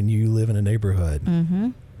happen when you live in a neighborhood.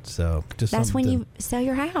 Mm-hmm. So that's when you sell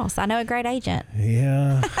your house. I know a great agent.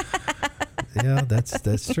 Yeah. Yeah,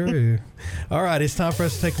 that's true. All right, it's time for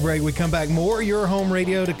us to take a break. We come back, more Your Home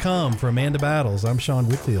Radio to come for Amanda Battles. I'm Sean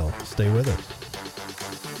Whitfield. Stay with us.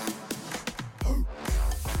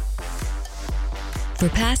 For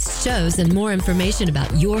past shows and more information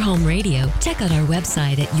about Your Home Radio, check out our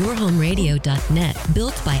website at yourhomeradio.net,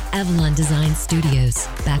 built by Avalon Design Studios.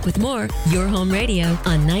 Back with more Your Home Radio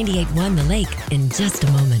on 98.1 The Lake in just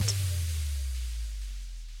a moment.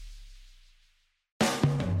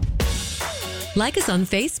 Like us on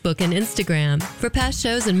Facebook and Instagram. For past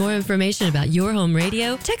shows and more information about Your Home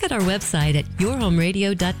Radio, check out our website at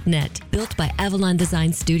yourhomeradio.net, built by Avalon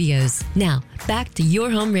Design Studios. Now, back to Your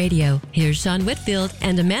Home Radio. Here's Sean Whitfield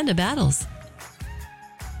and Amanda Battles.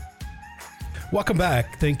 Welcome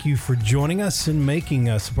back. Thank you for joining us and making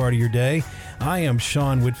us a part of your day. I am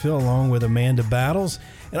Sean Whitfield along with Amanda Battles,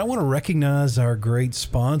 and I want to recognize our great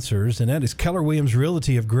sponsors, and that is Keller Williams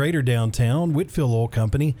Realty of Greater Downtown, Whitfield Oil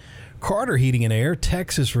Company, Carter Heating and Air,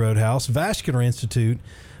 Texas Roadhouse, Vascular Institute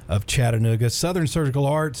of Chattanooga, Southern Surgical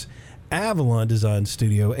Arts, Avalon Design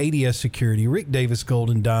Studio, ADS Security, Rick Davis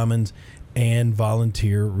Golden Diamonds, and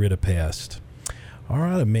Volunteer Rid-A-Pest. All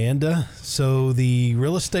right, Amanda. So the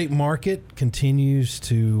real estate market continues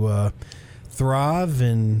to thrive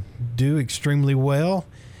and do extremely well.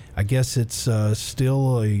 I guess it's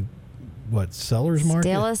still a seller's market?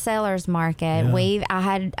 Still a seller's market. Yeah. I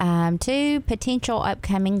had 2 potential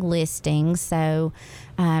upcoming listings. So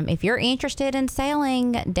if you're interested in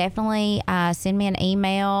selling, definitely send me an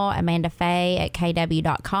email,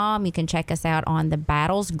 amandafaye@kw.com. You can check us out on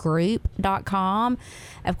thebattlesgroup.com.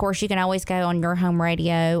 Of course, you can always go on Your Home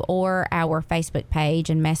Radio or our Facebook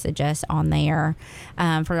page and message us on there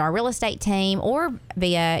for our real estate team, or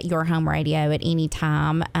via Your Home Radio at any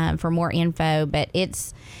time for more info. But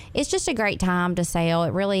it's just a great time to sell.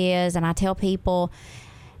 It really is. And I tell people,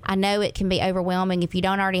 I know it can be overwhelming if you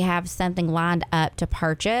don't already have something lined up to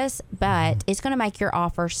purchase, but it's going to make your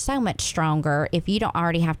offer so much stronger if you don't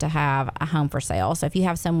already have to have a home for sale. So if you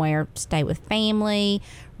have somewhere to stay with family,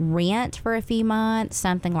 rent for a few months,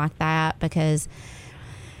 something like that, because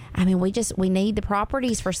I mean, we need the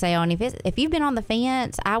properties for sale. And if you've been on the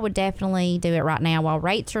fence, I would definitely do it right now while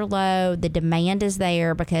rates are low. The demand is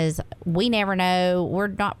there, because we never know. We're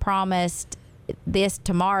not promised this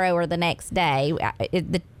tomorrow or the next day.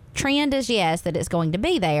 The trend is, yes, that it's going to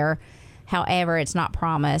be there. However, it's not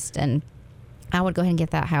promised. And I would go ahead and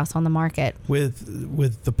get that house on the market.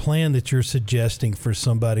 With the plan that you're suggesting for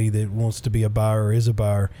somebody that wants to be a buyer or is a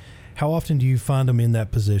buyer, how often do you find them in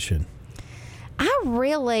that position?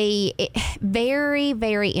 Very,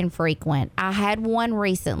 very infrequent. I had one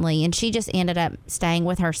recently, and she just ended up staying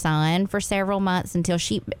with her son for several months until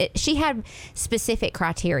she had specific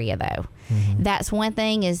criteria, though. Mm-hmm. That's one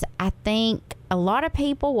thing, is I think a lot of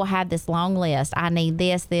people will have this long list. I need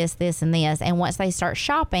this, this, this, and this. And once they start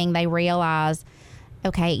shopping, they realize,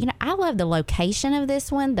 okay, I love the location of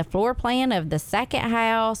this one, the floor plan of the second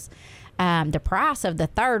house, the price of the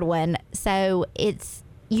third one. So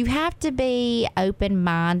you have to be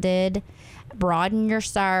open-minded, broaden your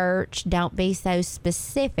search, don't be so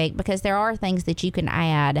specific, because there are things that you can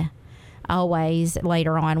add always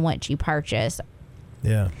later on once you purchase.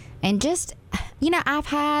 Yeah. And just, I've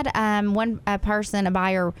had a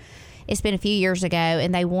buyer, it's been a few years ago,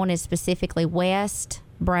 and they wanted specifically west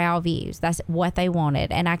brow views. That's what they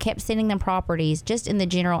wanted. And I kept sending them properties just in the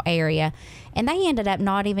general area. And they ended up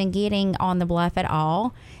not even getting on the bluff at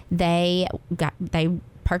all. They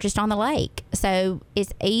purchased on the lake. So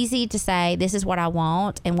it's easy to say, this is what I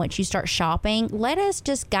want. And once you start shopping, let us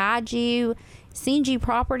just guide you, send you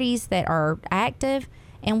properties that are active,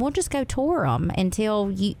 and we'll just go tour them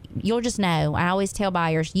until you'll just know. I always tell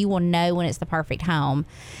buyers, you will know when it's the perfect home.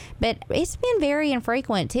 But it's been very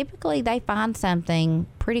infrequent. Typically, they find something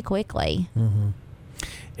pretty quickly. Mm-hmm.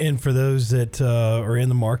 And for those that are in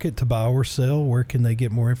the market to buy or sell, where can they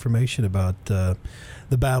get more information about the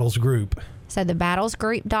Battles Group? So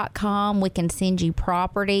thebattlesgroup.com, we can send you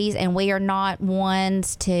properties, and we are not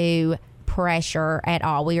ones to pressure at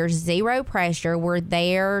all. We are zero pressure. We're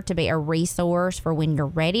there to be a resource for when you're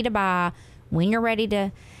ready to buy, when you're ready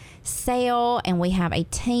to sell, and we have a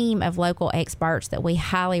team of local experts that we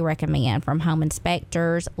highly recommend, from home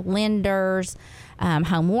inspectors, lenders,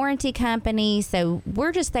 home warranty companies. So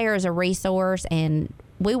we're just there as a resource, and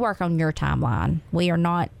we work on your timeline. We are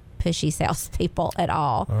not pushy salespeople at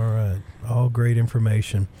all. All right. All great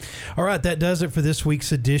information. All right. That does it for this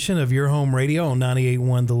week's edition of Your Home Radio on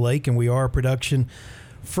 98.1 The Lake. And we are a production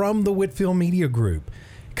from the Whitfield Media Group.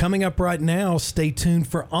 Coming up right now, stay tuned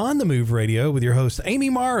for On the Move Radio with your host,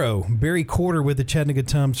 Amy Morrow, Barry Corder with the Chattanooga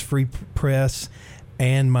Times Free Press,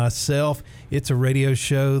 and myself. It's a radio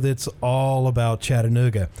show that's all about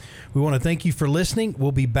Chattanooga. We want to thank you for listening.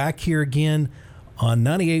 We'll be back here again on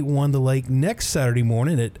 98.1 The Lake next Saturday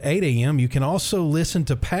morning at 8 a.m. You can also listen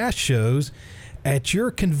to past shows at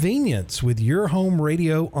your convenience with Your Home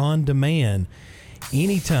Radio on demand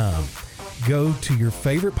anytime. Go to your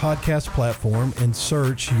favorite podcast platform and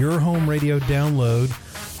search Your Home Radio Download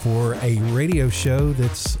for a radio show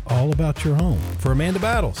that's all about your home. For Amanda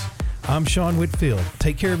Battles, I'm Sean Whitfield.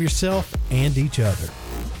 Take care of yourself and each other.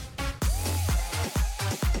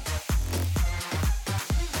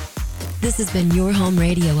 This has been Your Home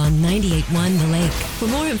Radio on 98.1 The Lake. For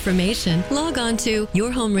more information, log on to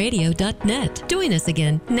yourhomeradio.net. Join us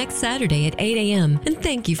again next Saturday at 8 a.m. And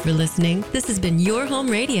thank you for listening. This has been Your Home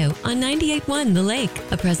Radio on 98.1 The Lake,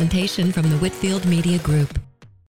 a presentation from the Whitfield Media Group.